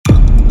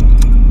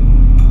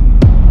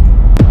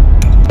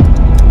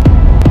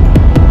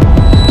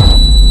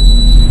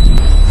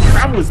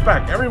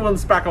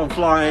everyone's back on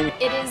flying.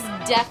 It is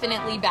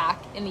definitely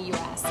back in the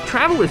US.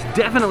 Travel is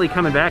definitely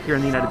coming back here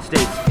in the United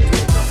States.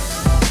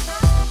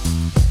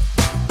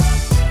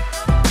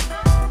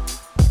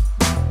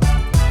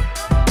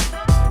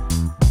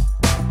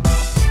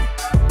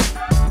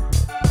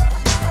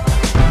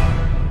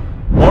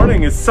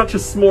 Morning is such a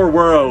small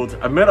world.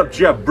 I met up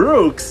Jeb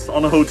Brooks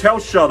on a hotel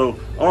shuttle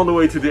on the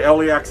way to the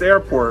LAX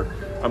airport.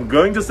 I'm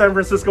going to San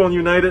Francisco on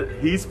United.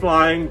 He's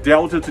flying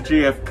Delta to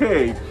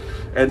JFK.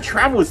 And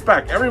travel is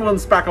back.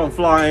 Everyone's back on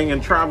flying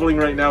and traveling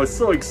right now. It's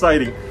so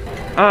exciting.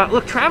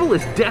 Look, travel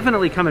is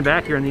definitely coming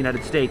back here in the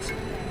United States.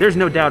 There's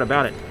no doubt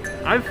about it.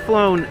 I've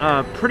flown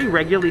pretty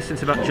regularly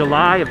since about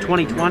July of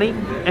 2020,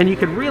 and you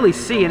can really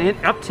see an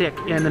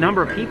uptick in the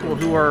number of people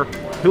who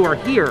are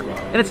here.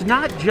 And it's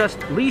not just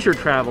leisure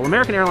travel.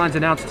 American Airlines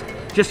announced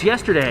just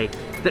yesterday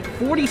that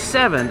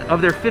 47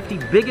 of their 50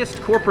 biggest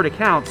corporate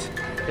accounts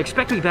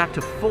expect to be back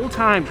to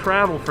full-time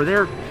travel for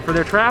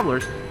their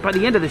travelers by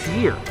the end of this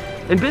year.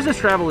 And business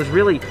travel is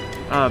really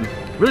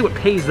what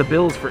pays the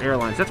bills for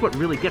airlines. That's what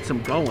really gets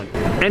them going.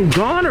 And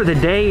gone are the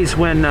days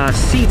when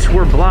seats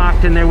were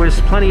blocked and there was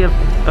plenty of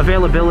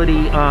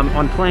availability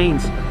on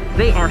planes.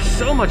 They are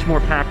so much more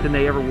packed than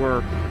they ever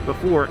were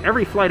before.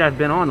 Every flight I've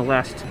been on the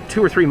last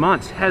 2 or 3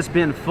 months has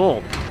been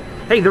full.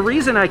 Hey, the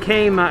reason I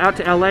came out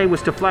to LA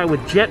was to fly with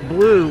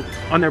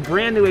JetBlue on their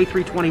brand new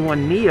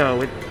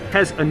A321neo. It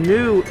has a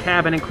new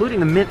cabin, including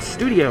the Mint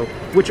Studio,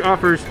 which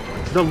offers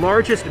the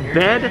largest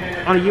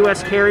bed on a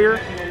US carrier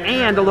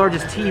and the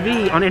largest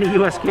TV on any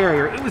US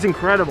carrier. It was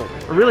incredible.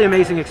 A really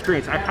amazing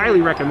experience. I highly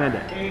recommend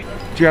it.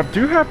 Jeb, do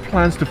you have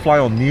plans to fly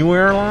on new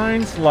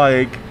airlines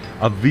like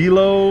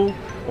Avelo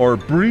or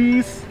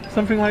Breeze,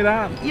 something like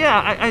that?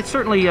 Yeah, I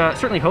certainly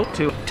hope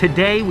to.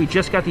 Today we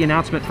just got the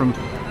announcement from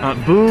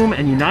Boom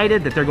and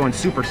United that they're going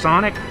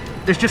supersonic.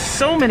 There's just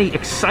so many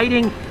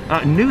exciting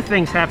new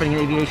things happening in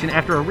aviation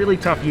after a really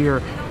tough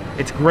year.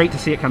 It's great to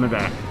see it coming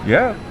back.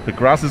 Yeah, the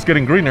grass is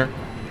getting greener.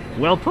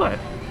 Well put.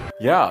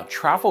 Yeah,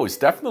 travel is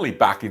definitely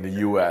back in the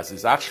US.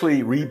 It's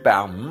actually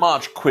rebound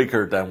much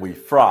quicker than we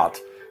thought.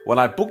 When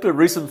I booked a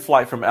recent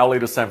flight from LA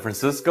to San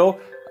Francisco,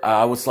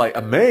 I was like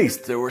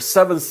amazed. There were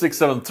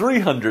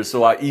 767-300,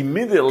 so I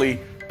immediately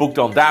booked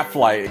on that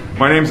flight.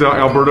 My name's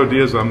Alberto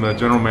Diaz. I'm the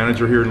general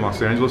manager here in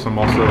Los Angeles. I'm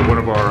also one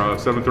of our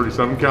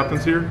 737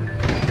 captains here.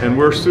 And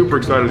we're super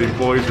excited. The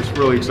employees are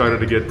really excited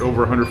to get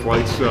over 100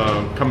 flights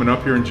coming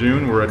up here in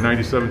June. We're at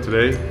 97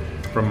 today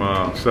from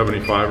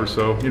 75 or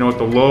so. You know, at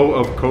the low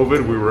of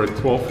COVID, we were at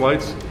 12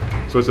 flights.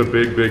 So it's a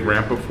big, big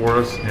ramp up for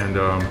us. And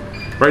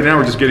right now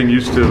we're just getting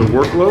used to the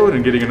workload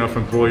and getting enough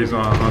employees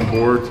on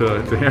board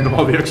to handle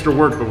all the extra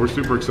work, but we're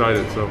super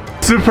excited. So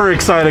super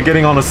excited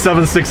getting on a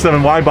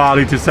 767 wide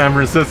body to San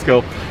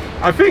Francisco.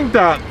 I think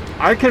that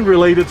I can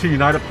relate it to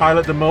United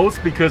Pilot the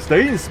most because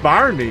they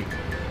inspired me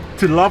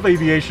to love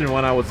aviation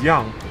when I was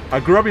young. I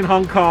grew up in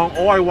Hong Kong.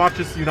 All I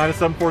watched is United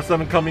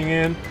 747 coming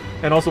in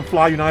and also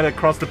Fly United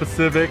across the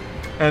Pacific.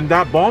 And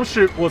that bomb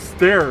ship was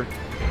there.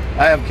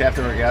 Hi, I'm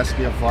Captain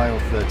Rogaski. I'm flying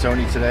with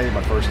Tony today,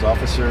 my first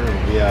officer.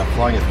 We'll be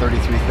flying at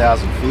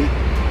 33,000 feet,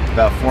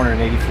 about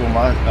 484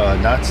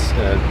 knots,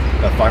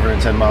 about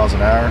 510 miles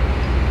an hour.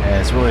 And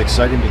it's really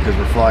exciting because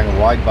we're flying a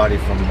wide body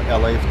from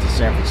LA to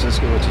San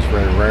Francisco, which is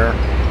very rare.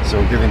 So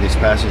we're giving these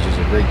passengers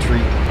a great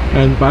treat.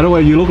 And by the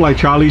way, you look like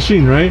Charlie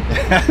Sheen, right?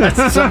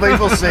 Some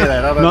people say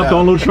that. I don't Not know.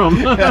 Donald Trump.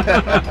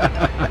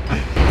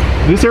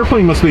 This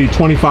airplane must be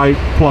 25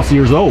 plus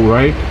years old,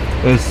 right?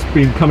 It's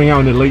been coming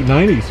out in the late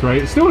 90s,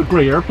 right? It's still a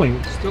great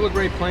airplane. Still a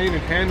great plane.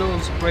 It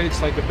handles great.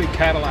 It's like a big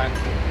Cadillac.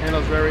 It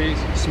handles very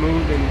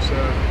smooth, and it's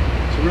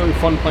a really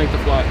fun plane to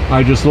fly.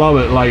 I just love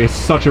it. Like, it's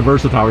such a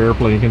versatile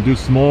airplane. You can do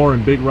small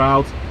and big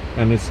routes,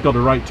 and it's got the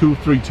right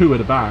 232 at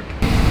the back.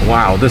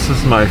 Wow, this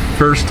is my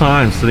first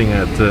time sitting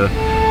at the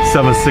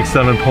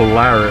 767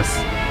 Polaris.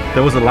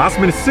 There was a last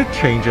minute seat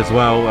change as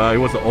well. It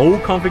was an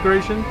old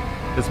configuration.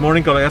 This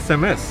morning got an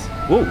SMS.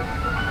 Whoa,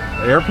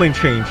 airplane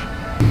change.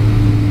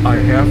 I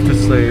have to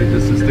say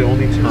this is the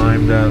only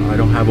time that I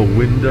don't have a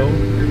window.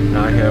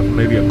 I have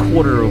maybe a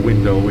quarter of a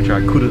window which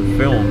I couldn't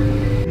film.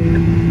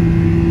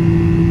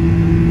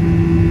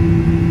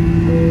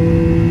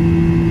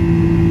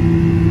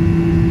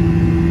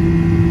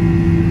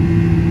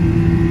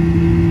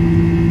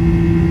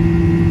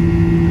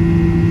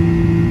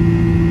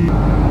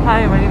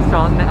 Hi, my name's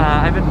John.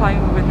 I've been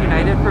flying with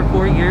United for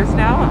 4 years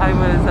now. I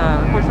was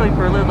unfortunately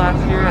furloughed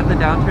last year at the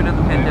downturn of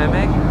the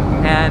pandemic,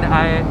 and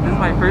this is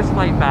my first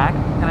flight back,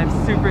 and I'm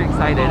super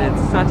excited.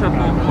 It's such a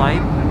full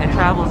flight, and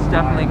travel is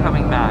definitely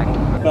coming back.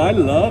 I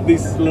love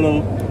these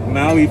little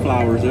Maui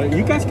flowers.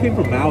 You guys came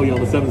from Maui on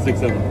the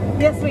 767.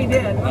 Yes, we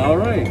did. All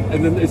right,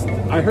 and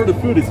then I heard the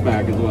food is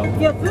back as well.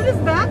 Yeah, food is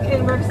back,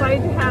 and we're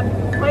excited to have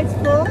flights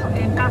full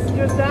and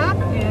passengers back,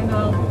 and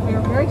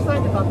we're very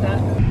excited about that.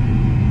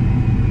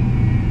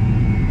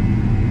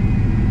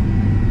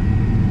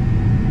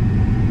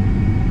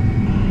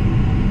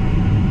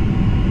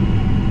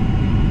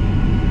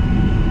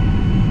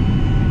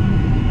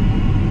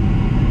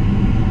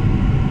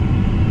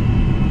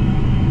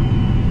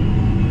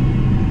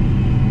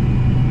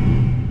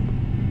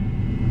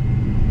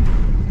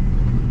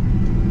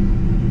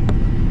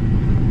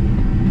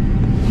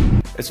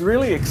 It's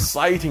really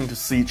exciting to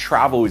see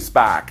travel is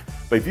back.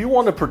 But if you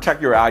want to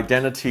protect your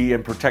identity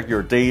and protect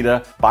your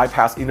data,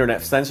 bypass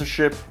internet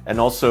censorship, and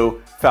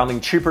also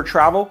finding cheaper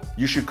travel,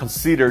 you should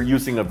consider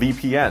using a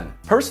VPN.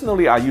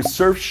 Personally, I use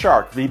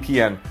Surfshark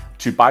VPN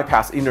to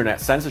bypass internet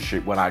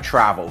censorship when I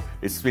travel.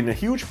 It's been a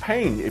huge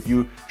pain if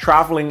you're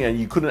traveling and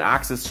you couldn't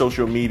access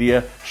social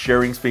media,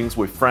 sharing things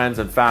with friends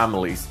and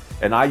families.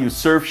 And I use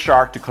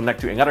Surfshark to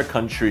connect to another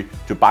country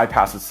to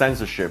bypass the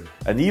censorship.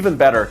 And even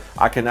better,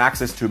 I can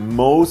access to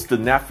most the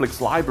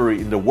Netflix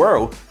library in the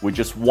world with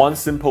just one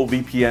simple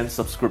VPN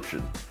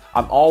subscription.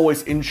 I'm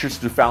always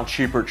interested to find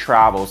cheaper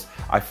travels.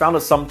 I found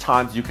that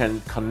sometimes you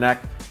can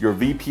connect your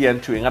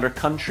VPN to another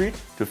country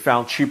to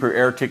find cheaper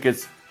air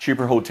tickets,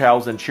 cheaper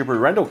hotels, and cheaper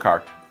rental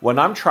car. When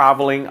I'm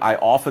traveling, I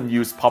often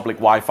use public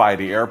Wi-Fi at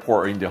the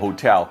airport or in the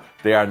hotel.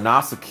 They are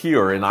not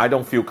secure and I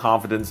don't feel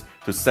confident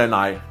to send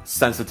my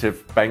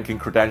sensitive banking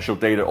credential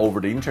data over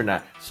the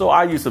internet. So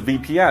I use a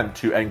VPN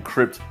to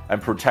encrypt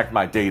and protect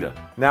my data.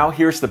 Now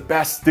here's the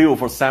best deal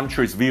for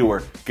Samtrace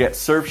viewer. Get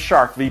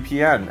Surfshark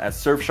VPN at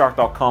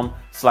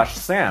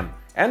surfshark.com/Sam.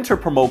 Enter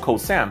promo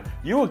code SAM.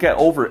 You will get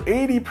over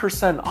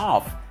 80%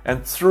 off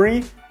and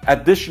 3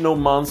 additional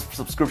months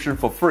subscription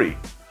for free.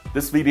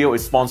 This video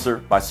is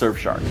sponsored by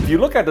Surfshark. If you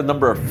look at the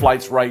number of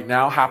flights right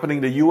now happening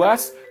in the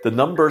US, the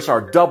numbers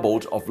are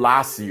doubled of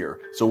last year.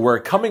 So we're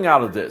coming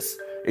out of this.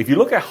 If you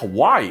look at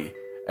Hawaii,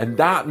 and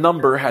that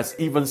number has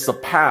even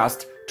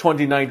surpassed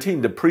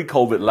 2019, the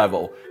pre-COVID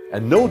level.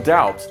 And no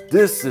doubt,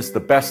 this is the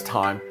best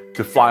time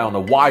to fly on a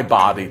wide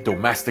body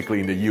domestically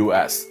in the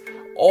US.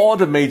 All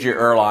the major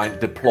airlines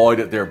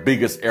deployed their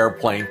biggest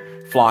airplane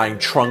flying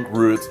trunk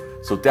routes.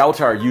 So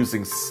Delta are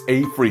using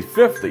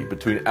A350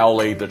 between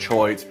LA,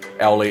 Detroit,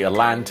 LA,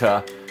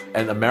 Atlanta,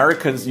 and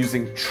Americans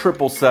using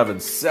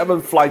 777,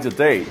 7 flights a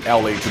day,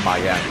 LA to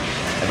Miami,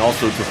 and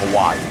also to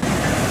Hawaii.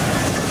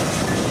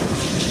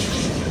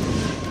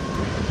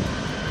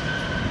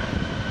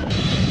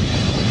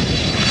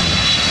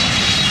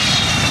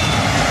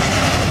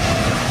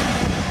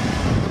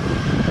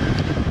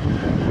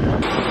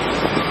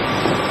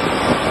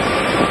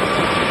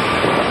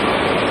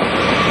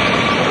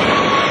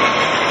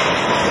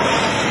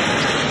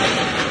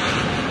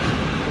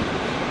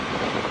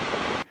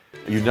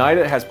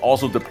 United has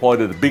also deployed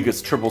the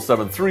biggest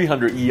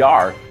 777-300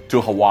 ER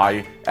to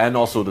Hawaii and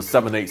also the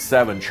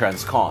 787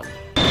 Transcon.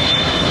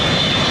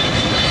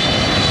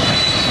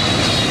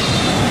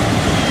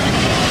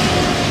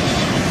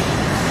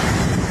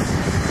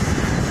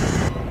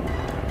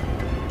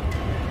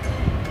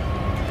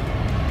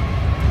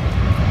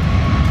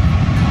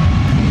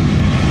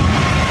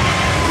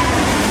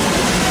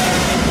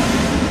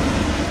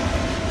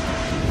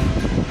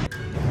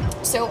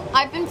 So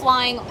I've been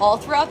flying all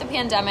throughout the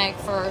pandemic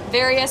for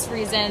various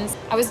reasons.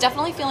 I was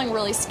definitely feeling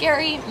really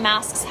scary.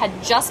 Masks had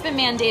just been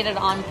mandated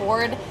on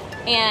board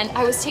and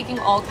I was taking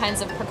all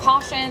kinds of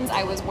precautions.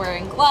 I was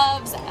wearing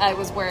gloves, I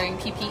was wearing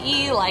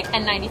PPE like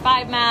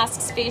N95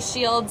 masks, face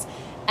shields,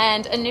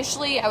 and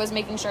initially I was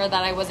making sure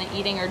that I wasn't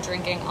eating or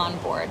drinking on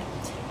board.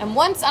 And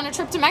once on a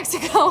trip to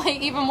Mexico, I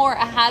even wore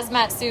a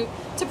hazmat suit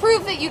to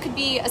prove that you could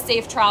be a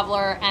safe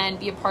traveler and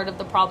be a part of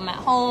the problem at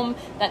home,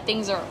 that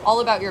things are all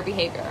about your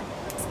behavior.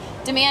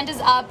 Demand is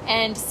up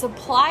and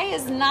supply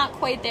is not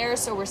quite there,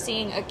 so we're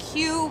seeing a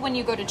queue when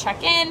you go to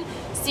check in,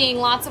 seeing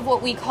lots of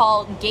what we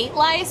call gate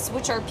lice,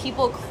 which are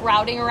people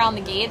crowding around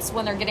the gates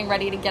when they're getting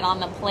ready to get on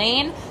the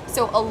plane.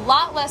 So a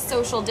lot less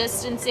social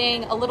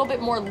distancing, a little bit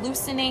more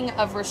loosening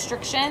of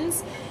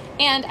restrictions.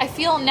 And I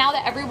feel now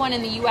that everyone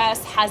in the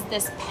US has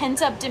this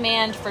pent-up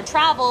demand for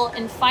travel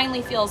and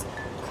finally feels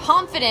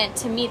confident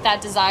to meet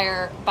that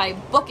desire by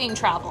booking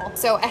travel.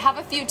 So I have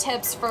a few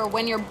tips for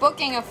when you're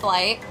booking a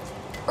flight.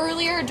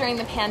 Earlier during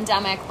the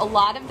pandemic, a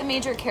lot of the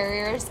major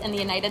carriers in the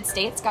United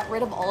States got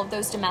rid of all of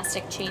those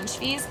domestic change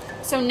fees.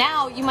 So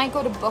now you might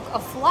go to book a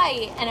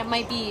flight and it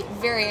might be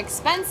very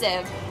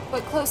expensive,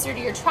 but closer to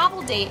your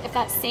travel date, if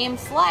that same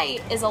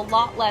flight is a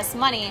lot less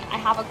money, I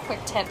have a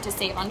quick tip to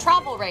save on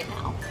travel right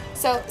now.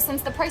 So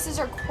since the prices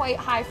are quite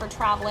high for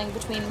traveling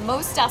between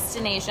most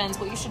destinations,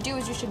 what you should do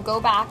is you should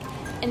go back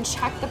and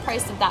check the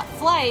price of that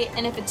flight,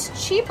 and if it's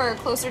cheaper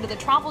closer to the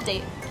travel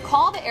date,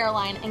 call the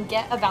airline and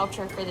get a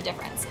voucher for the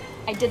difference.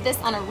 I did this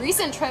on a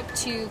recent trip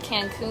to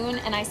Cancun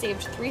and I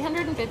saved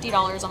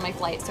 $350 on my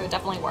flight, so it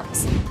definitely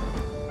works.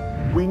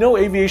 We know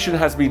aviation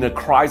has been a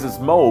crisis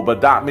mode, but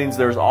that means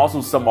there's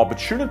also some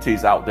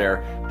opportunities out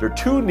there. There are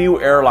 2 new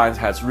airlines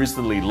has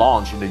recently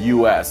launched in the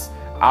US,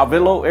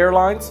 Avelo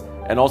Airlines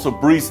and also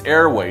Breeze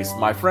Airways.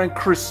 My friend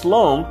Chris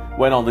Sloan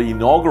went on the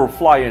inaugural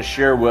flight and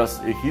shared with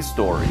us his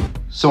story.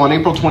 So on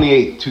April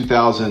 28,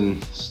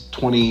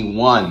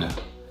 2021,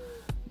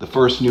 the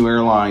first new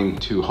airline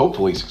to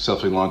hopefully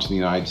successfully launch in the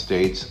United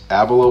States,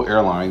 Avelo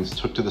Airlines,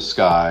 took to the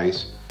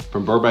skies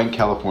from Burbank,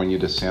 California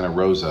to Santa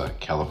Rosa,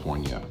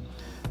 California.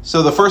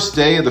 So the first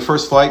day of the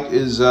first flight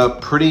is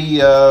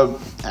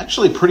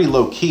actually pretty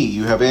low key.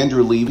 You have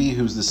Andrew Levy,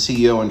 who's the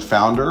CEO and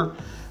founder,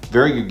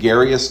 very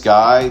gregarious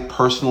guy,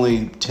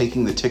 personally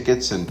taking the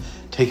tickets and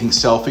taking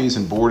selfies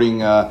and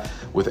boarding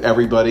with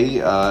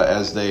everybody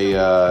as they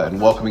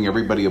and welcoming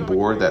everybody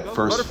aboard that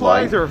first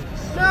flight. No,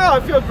 I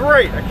feel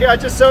great. I'm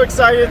just so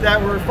excited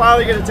that we're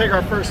finally going to take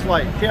our first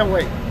flight. Can't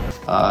wait.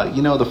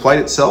 You know, the flight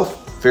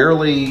itself,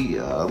 fairly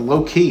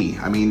low key.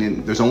 I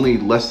mean, there's only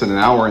less than an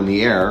hour in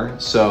the air,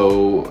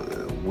 so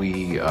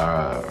we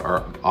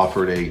are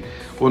offered a,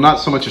 well, not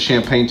so much a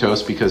champagne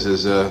toast, because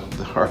as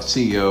our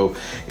CEO,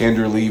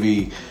 Andrew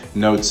Levy,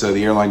 notes,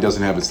 the airline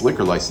doesn't have its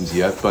liquor license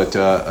yet, but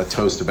a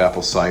toast of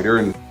apple cider.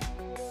 And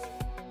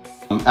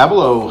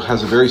Avelo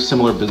has a very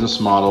similar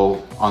business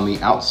model on the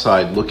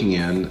outside looking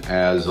in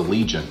as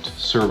Allegiant,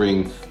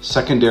 serving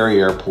secondary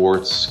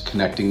airports,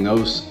 connecting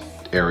those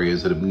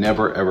areas that have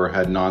never ever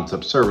had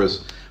non-stop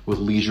service with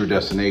leisure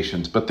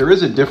destinations. But there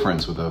is a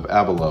difference with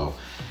Avelo,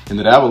 in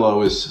that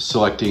Avelo is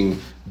selecting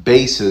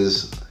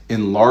bases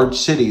in large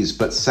cities,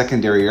 but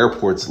secondary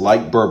airports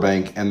like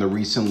Burbank and the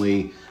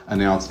recently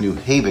announced New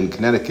Haven,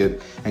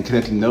 Connecticut, and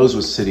connecting those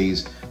with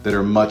cities that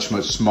are much,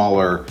 much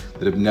smaller,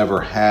 that have never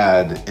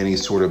had any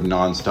sort of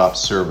non-stop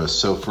service.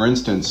 So for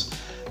instance,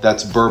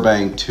 that's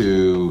Burbank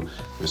to,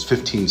 there's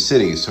 15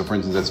 cities. So for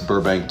instance, that's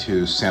Burbank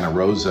to Santa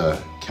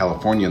Rosa,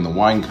 California in the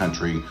wine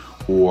country,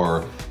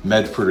 or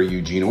Medford or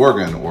Eugene,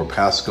 Oregon, or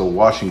Pasco,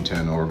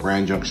 Washington, or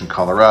Grand Junction,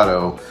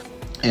 Colorado.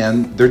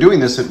 And they're doing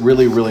this at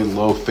really, really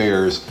low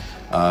fares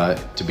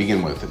to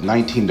begin with, at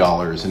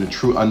 $19 in a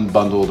true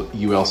unbundled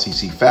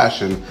ULCC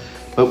fashion.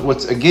 But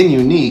what's again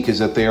unique is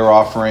that they are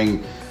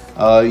offering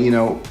you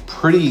know,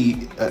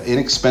 pretty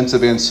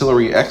inexpensive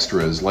ancillary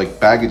extras, like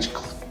baggage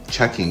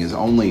checking is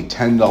only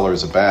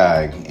 $10 a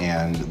bag,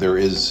 and there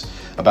is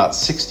about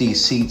 60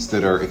 seats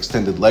that are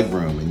extended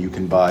legroom, and you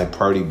can buy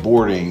party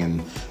boarding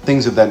and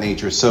things of that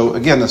nature. So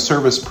again, the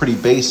service pretty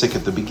basic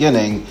at the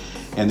beginning,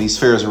 and these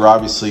fares are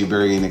obviously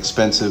very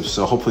inexpensive,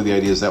 so hopefully the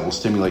idea is that will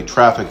stimulate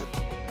traffic.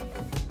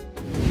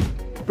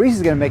 Breeze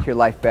is going to make your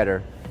life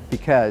better,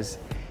 because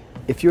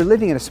if you're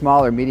living in a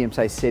small or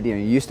medium-sized city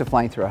and you're used to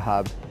flying through a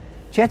hub,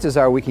 chances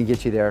are we can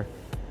get you there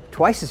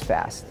twice as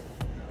fast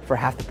for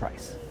half the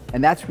price.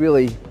 And that's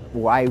really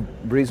why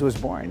Breeze was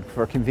born,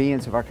 for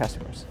convenience of our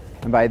customers.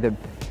 And by the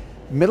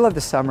middle of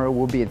the summer,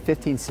 we'll be in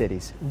 15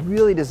 cities,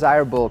 really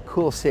desirable,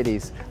 cool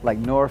cities like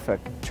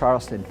Norfolk,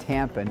 Charleston,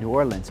 Tampa, New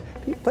Orleans,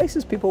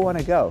 places people want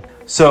to go.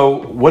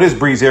 So what is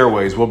Breeze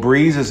Airways? Well,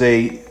 Breeze is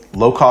a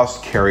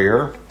low-cost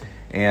carrier,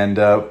 and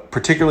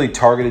particularly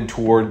targeted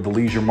toward the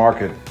leisure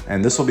market.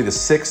 And this will be the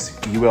 6th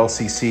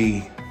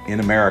ULCC in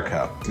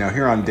America. Now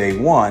here on day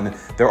one,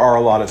 there are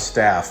a lot of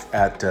staff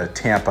at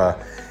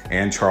Tampa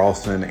and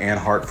Charleston and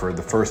Hartford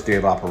the first day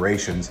of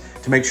operations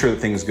to make sure that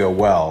things go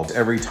well.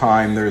 Every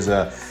time there's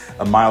a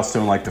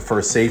milestone like the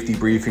first safety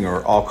briefing,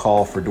 or all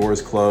call for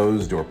doors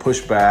closed, or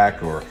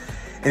pushback, or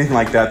anything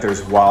like that,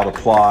 there's wild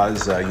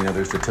applause. You know,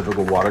 there's the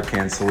typical water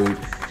can salute.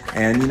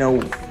 And you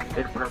know,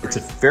 it's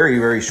a very,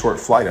 very short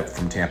flight up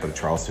from Tampa to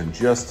Charleston,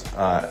 just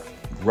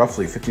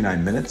roughly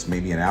 59 minutes,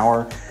 maybe an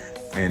hour.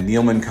 And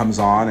Neilman comes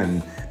on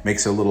and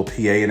makes a little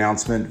PA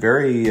announcement,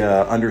 very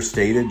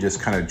understated,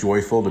 just kind of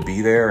joyful to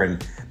be there,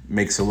 and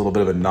makes a little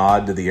bit of a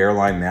nod to the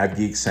airline and av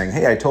geeks, saying,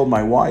 hey, I told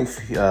my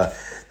wife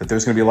that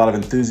there's going to be a lot of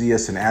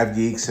enthusiasts and av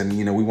geeks, and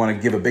you know, we want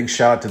to give a big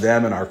shout out to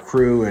them and our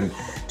crew. And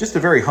just a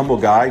very humble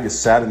guy,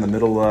 just sat in the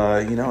middle,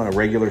 you know, in a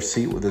regular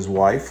seat with his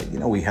wife. You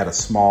know, we had a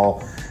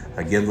small,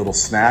 again, little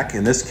snack,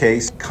 in this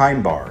case,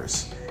 Kind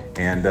bars,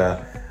 and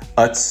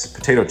Utz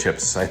potato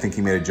chips. I think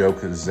he made a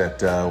joke, is that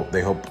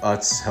they hope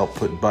Utz help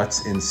put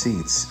butts in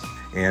seats.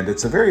 And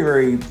it's a very,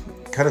 very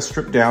kind of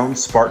stripped down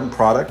Spartan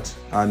product,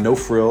 no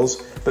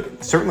frills,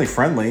 but certainly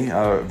friendly,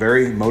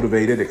 very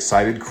motivated,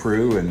 excited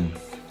crew, and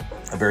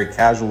a very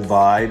casual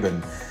vibe.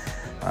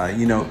 And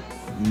you know,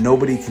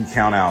 nobody can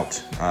count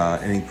out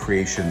any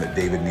creation that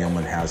David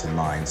Neilman has in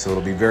mind. So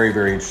it'll be very,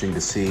 very interesting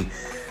to see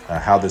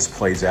how this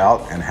plays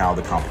out and how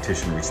the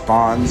competition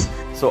responds.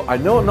 So I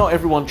know not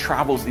everyone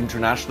travels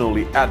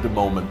internationally at the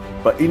moment,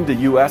 but in the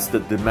US the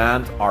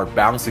demand are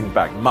bouncing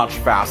back much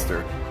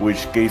faster,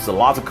 which gives a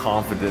lot of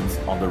confidence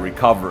on the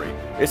recovery.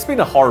 It's been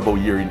a horrible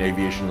year in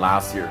aviation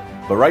last year,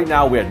 but right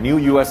now we had new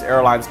US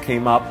airlines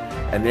came up,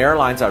 and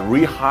airlines are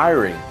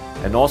rehiring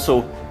and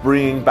also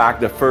bringing back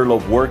the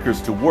furloughed workers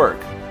to work.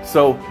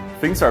 So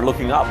things are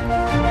looking up.